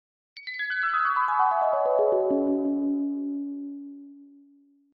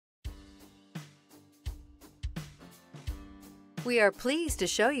We are pleased to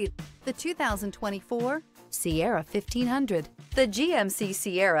show you the 2024 Sierra 1500. The GMC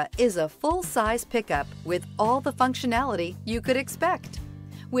Sierra is a full-size pickup with all the functionality you could expect.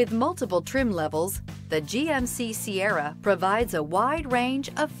 With multiple trim levels, the GMC Sierra provides a wide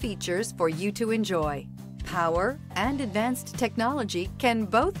range of features for you to enjoy. Power and advanced technology can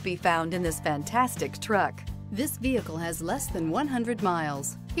both be found in this fantastic truck. This vehicle has less than 100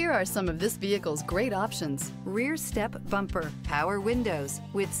 miles. Here are some of this vehicle's great options: rear step bumper, power windows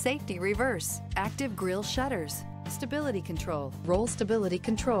with safety reverse, active grille shutters, stability control, roll stability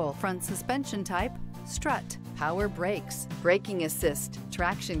control, front suspension type, strut, power brakes, braking assist,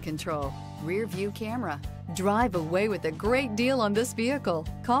 traction control, rear view camera. Drive away with a great deal on this vehicle.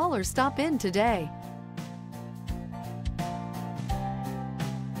 Call or stop in today.